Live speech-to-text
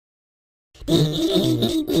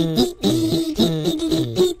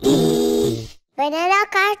Banana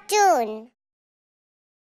cartoon.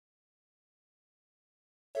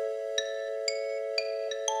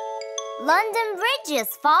 London Bridge is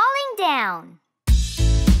falling down.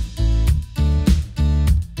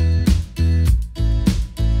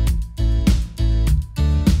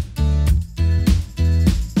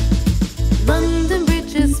 London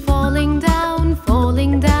Bridge is falling down,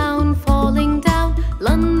 falling down, falling down.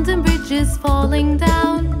 London Bridge is falling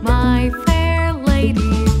down, my fair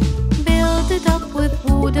lady. Build it up with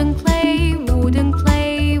wood and clay, wood and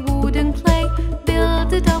clay, wood and clay.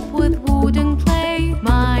 Build it up with wood and clay,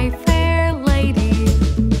 my fair lady.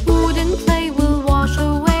 Wood and clay will wash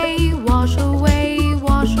away, wash away,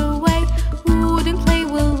 wash away. Wood and clay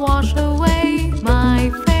will wash away, my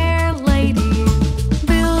fair lady.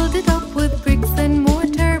 Build it up with bricks and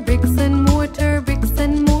mortar, bricks and mortar, bricks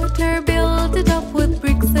and mortar. Build it up with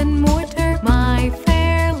bricks and mortar, my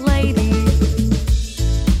fair lady.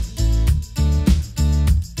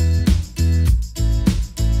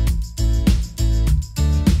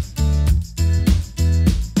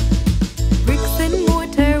 Bricks and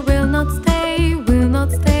mortar will not stay, will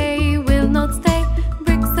not stay, will not stay.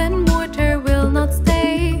 Bricks and mortar will not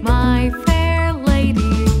stay, my fair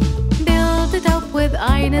lady. Build it up with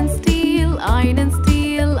iron and steel, iron and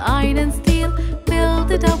steel, iron and steel.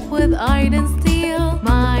 Build it up with iron and steel,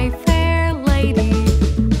 my fair lady.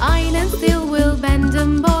 Iron and steel will bend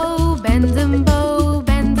and bow, bend and bow,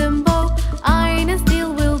 bend and bow. Iron and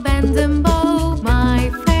steel will bend and bow, my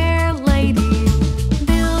fair lady.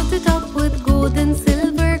 Build it up with gold and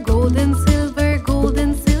silver, gold and silver, gold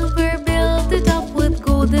and silver. Build it up with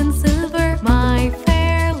gold and silver, my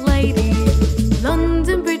fair lady.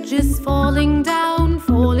 London Bridge is falling down,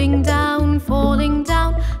 falling down, falling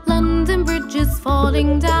down. London Bridge is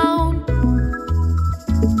falling down.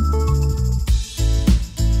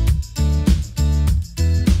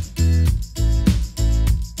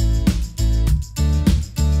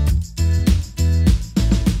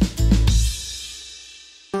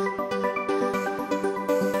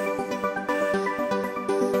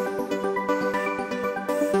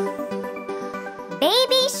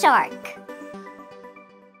 Baby shark.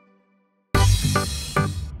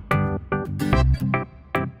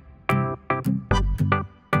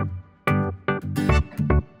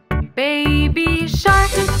 Baby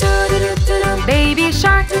shark, baby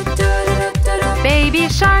shark, baby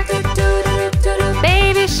shark,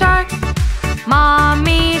 baby shark.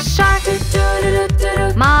 Mommy shark,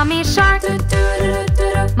 mommy shark,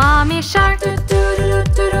 mommy shark,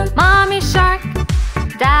 mommy shark.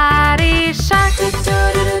 Daddy shark,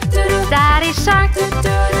 daddy shark,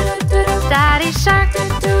 daddy shark,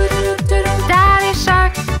 daddy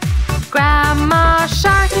shark. Grandma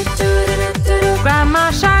shark,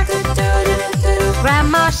 grandma shark,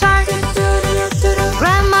 grandma shark,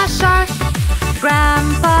 grandma shark.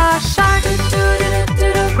 Grandpa shark,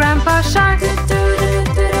 grandpa shark,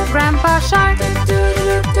 grandpa shark,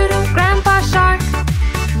 grandpa shark.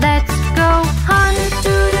 Let's go hunt,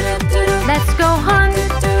 let's go hunt,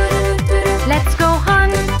 let's go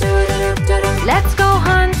hunt, let's go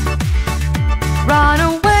hunt. Run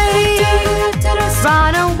away,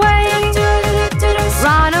 run away,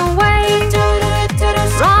 run away,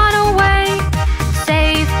 run away.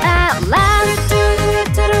 Safe and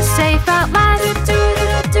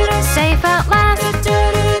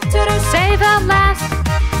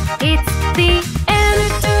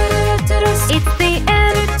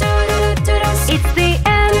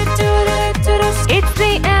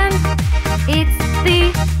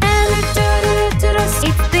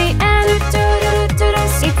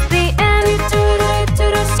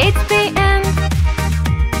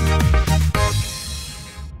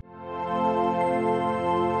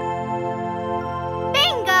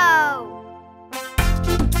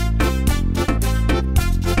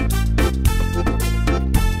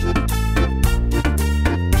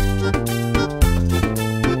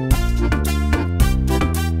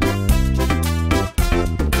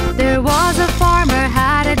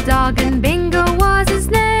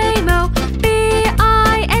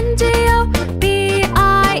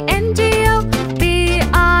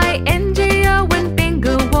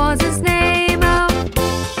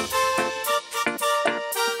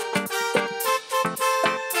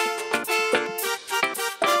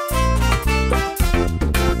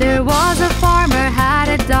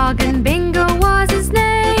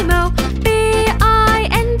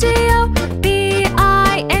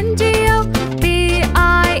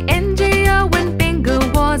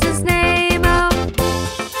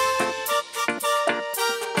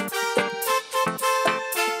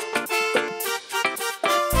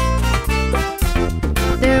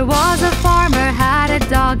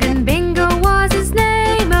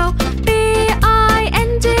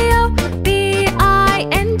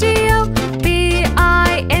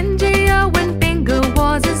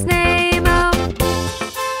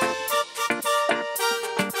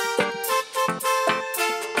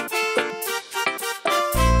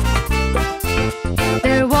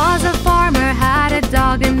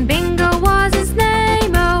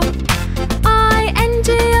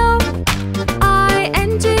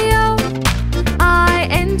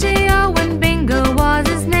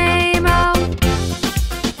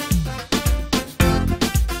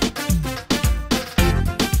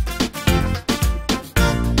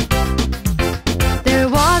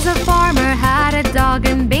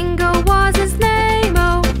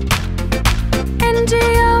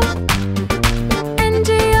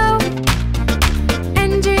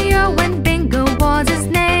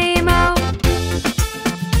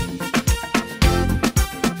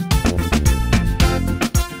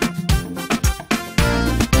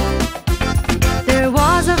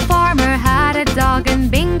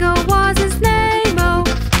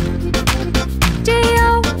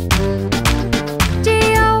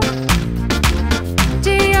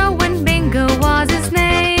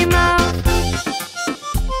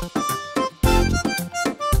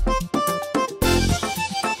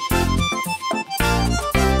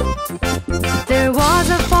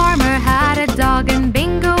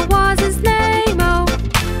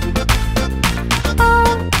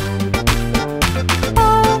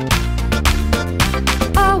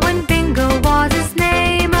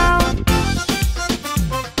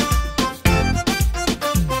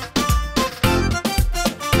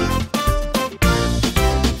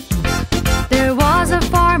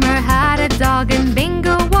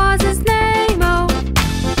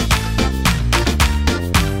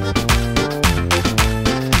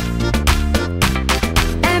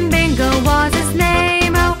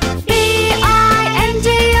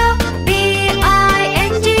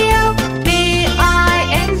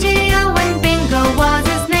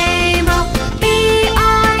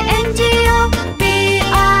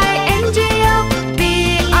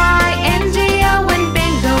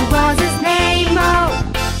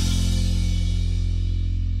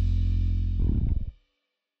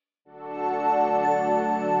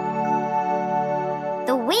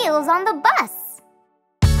wheels on the bus.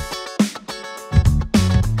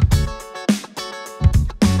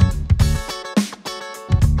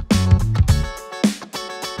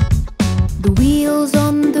 The wheels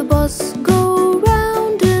on the bus go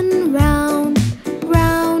round and round,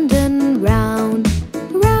 round and round,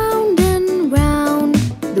 round and round.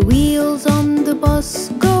 The wheels on the bus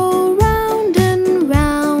go round and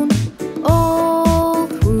round, all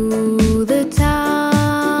through the town.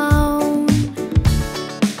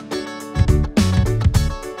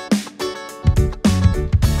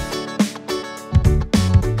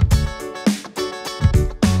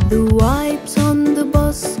 The wipes on the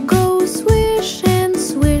bus go swish and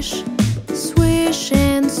swish, swish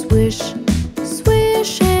and swish,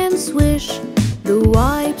 swish and swish. The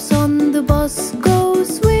wipes on the bus go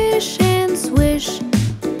swish and swish,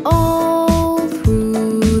 all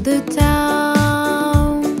through the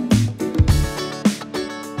town.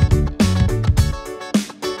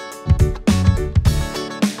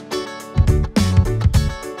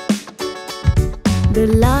 The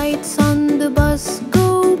lights on the bus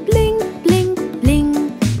go blink, blink, blink,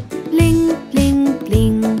 blink, blink,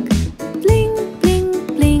 blink, blink, blink,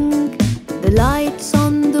 blink. The lights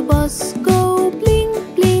on the bus go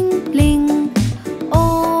blink, blink, blink,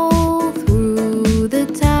 all through the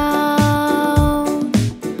town.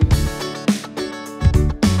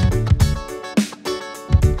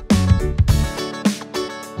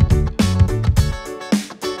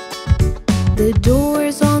 The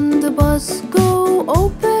doors on the bus go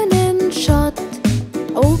open and shut,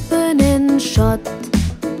 open and shut,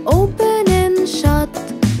 open and shut.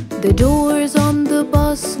 The doors on the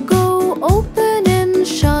bus go open and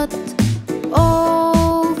shut,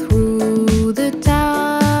 all through the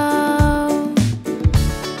town.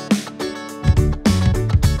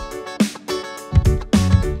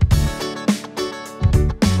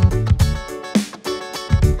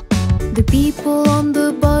 The people on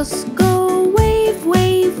the bus go wave,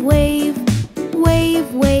 wave, wave,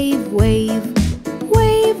 wave, wave, wave,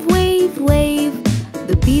 wave, wave, wave.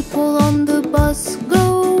 The people on the bus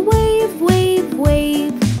go wave, wave,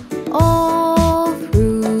 wave, all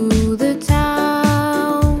through the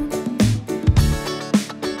town.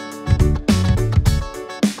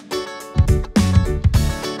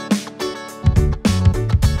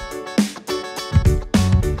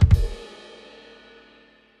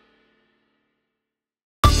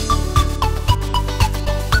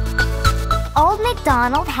 Old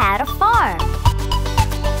Macdonald had a farm.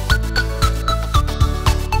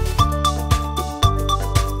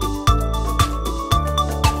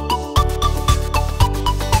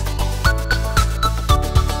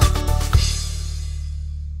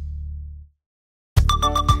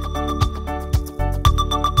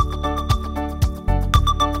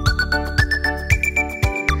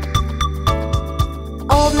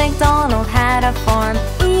 Old MacDonald had a farm,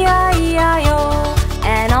 E-I-E-I-O.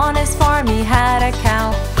 And on his farm he had a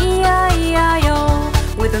cow,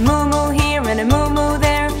 E-I-E-I-O. With a moo-moo here and a moo-moo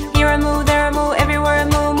there, here a moo, there a moo, everywhere a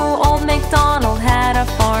moo-moo. Old MacDonald had a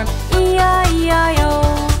farm, E-I-E-I-O.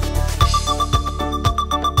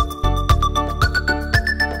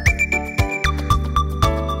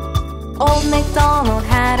 Old MacDonald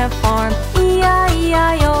had a farm,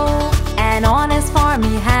 E-I-E-I-O. And on his farm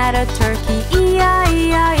he had a turkey,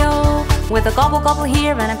 E-I-E-I-O. With a gobble gobble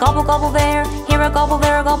here and a gobble gobble there, here a gobble,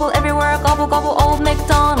 there a gobble, everywhere a gobble gobble. Old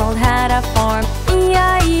MacDonald had a farm,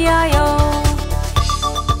 E-I-E-I-O.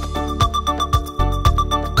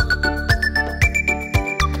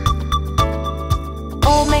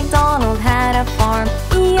 Old MacDonald had a farm,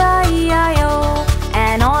 E-I-E-I-O.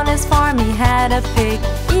 And on his farm he had a pig,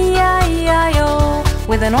 E-I-E-I-O.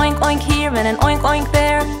 With an oink oink here and an oink oink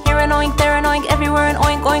there, here an oink, there an oink, everywhere an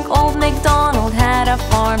oink oink. Old MacDonald had a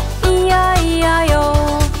farm, E-I-E-I-O.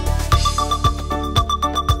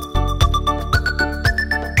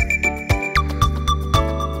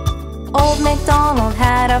 Old MacDonald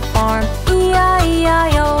had a farm,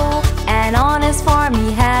 E-I-E-I-O. And on his farm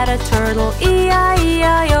he had a turtle,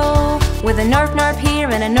 E-I-E-I-O. With a nerp nerp here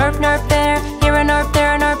and a nerp nerp there, here a nerp,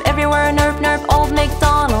 there a nerp, everywhere a nerp nerp. Old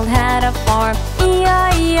MacDonald had a farm,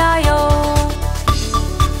 E-I-E-I-O.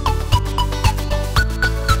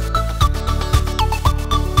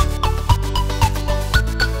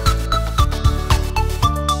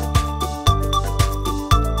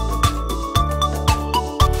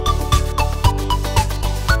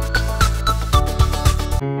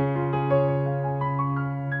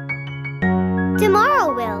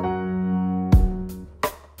 Tomorrow will.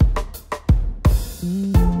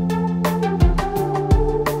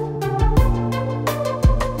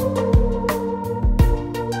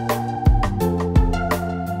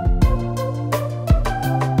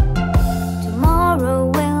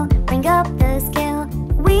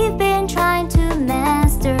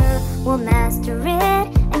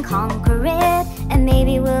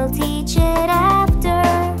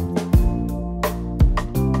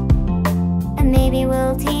 and maybe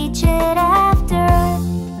we'll teach it after.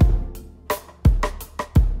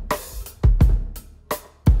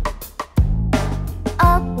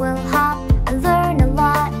 Up we'll hop and learn a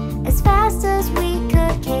lot, as fast as we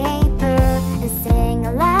could caper, and sing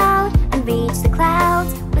aloud and reach the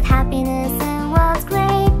clouds with happiness and wild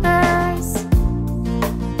scrapers.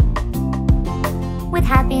 With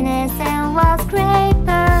happiness and wild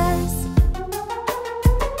scrapers.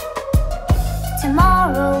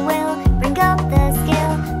 Tomorrow we'll bring up the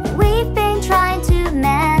skill that we've been trying to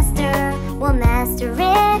master. We'll master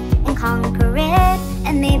it and conquer it,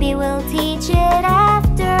 and maybe we'll teach it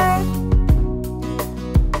after.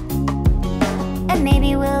 And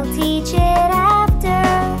maybe we'll teach it after.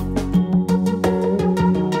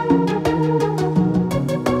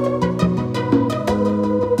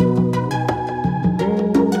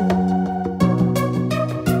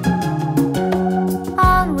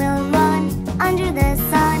 On we'll run under the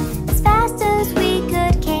sun, as fast as we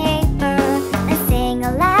could caper, and sing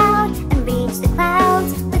aloud and reach the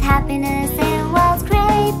clouds with happiness and wild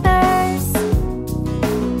scrapers.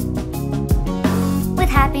 With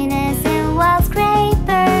happiness and wild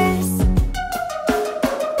scrapers.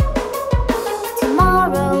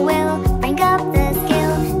 Tomorrow we'll bring up the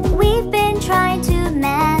skill that we've been trying to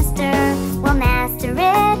master. We'll master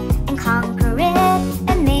it and conquer it,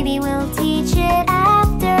 and maybe we'll teach it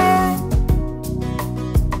after.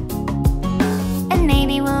 And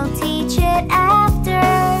maybe we'll teach it after.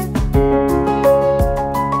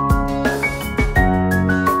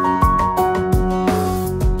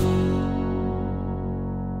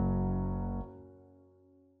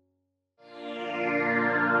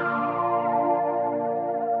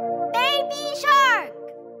 Baby shark!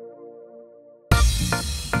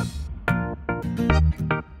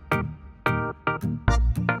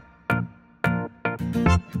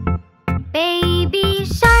 Baby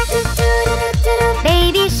shark,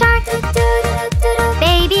 baby shark,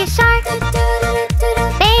 baby shark,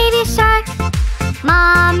 baby shark,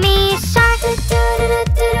 mommy shark,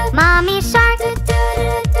 mommy shark,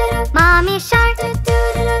 mommy shark,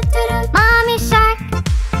 mommy shark,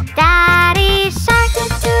 daddy shark,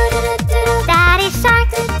 daddy shark,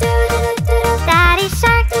 daddy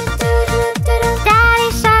shark, daddy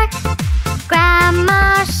shark,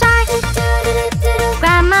 grandma shark,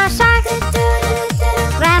 grandma shark,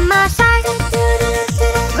 grandma shark,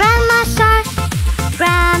 grandma shark,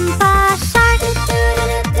 grandpa shark,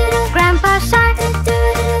 grandpa shark,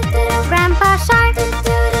 grandpa shark,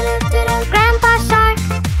 grandpa shark.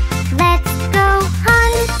 Let's go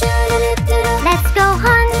hunt, let's go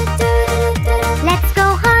hunt, let's go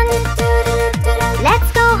hunt, let's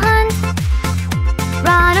go hunt.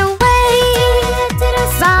 Run away,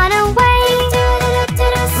 run away,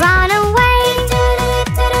 run away,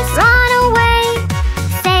 run away.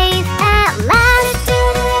 Safe at last,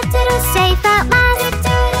 safe at last,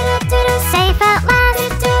 safe at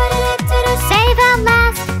last, safe at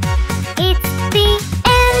last. It's the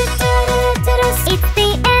end, it's the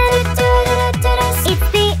end, it's the end, it's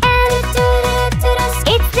the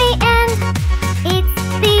end,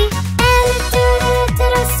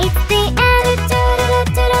 it's the end, it's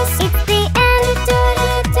the end, it's the end,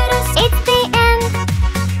 it's the end.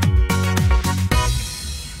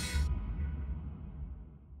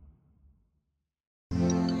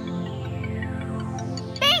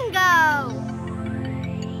 Bingo!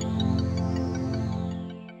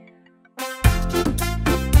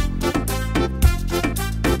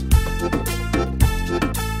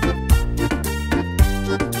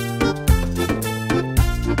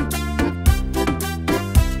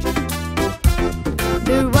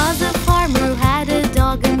 There was a farmer who had a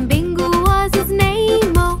dog, and Bingo was his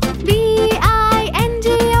name. Oh,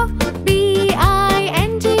 B-I-N-G-O,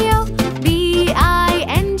 B-I-N-G-O,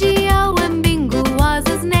 B-I-N-G-O, and Bingo was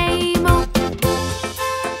his name. Oh.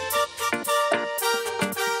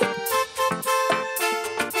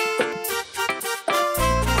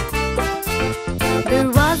 There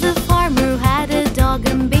was a farmer who had a dog,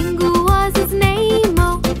 and Bingo was his name.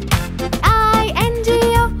 Oh,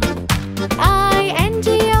 I-N-G-O,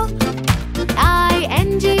 I-N-G-O,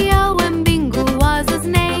 I-N-G-O, and Bingo was his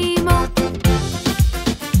name. Oh.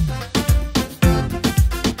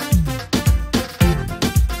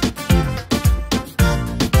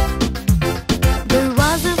 There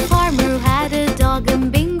was a farmer who had a dog,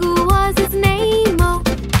 and Bingo was his name. Oh,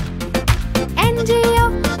 N-G-O,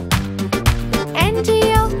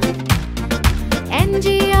 N-G-O,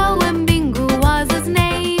 N-G-O, and Bingo was his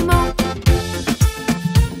name. Oh.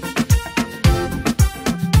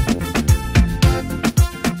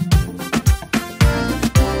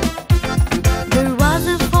 There was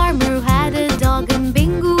a farmer who had a dog, and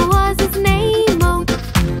Bingo was his name.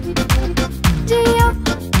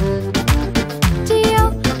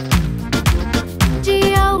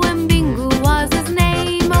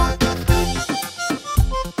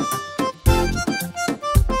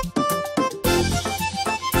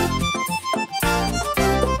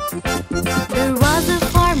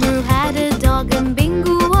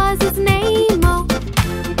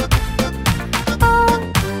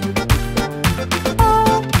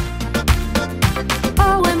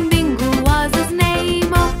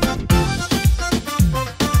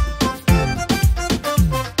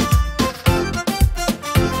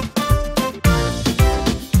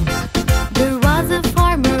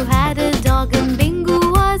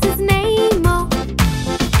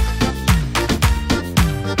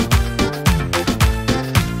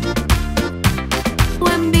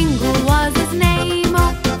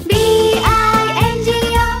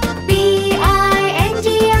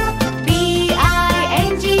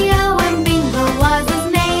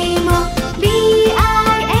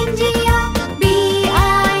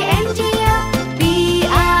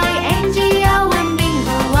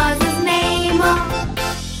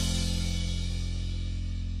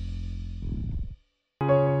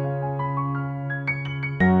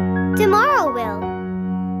 Tomorrow will.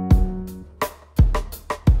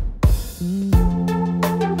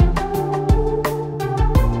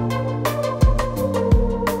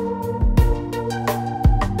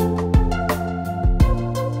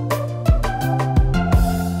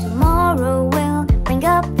 Tomorrow will bring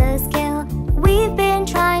up the skill we've been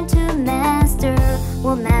trying to master.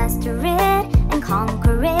 We'll master it and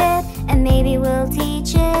conquer it, and maybe we'll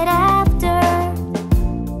teach it after.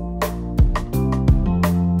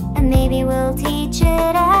 And maybe we'll teach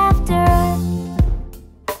it after.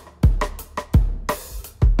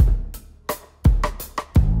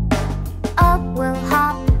 Up we'll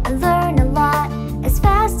hop and learn a lot as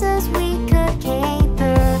fast as we could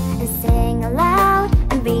caper, and sing aloud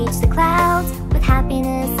and reach the clouds with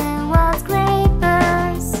happiness and wild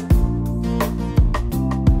scrapers.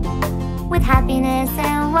 With happiness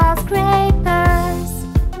and wild scrapers.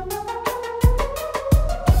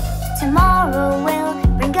 Tomorrow will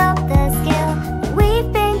bring up the skill that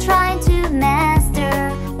we've been trying to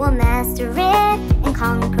master. We'll master it and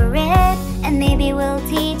conquer it, and maybe we'll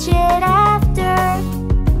teach it after.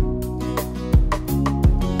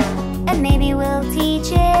 And maybe we'll teach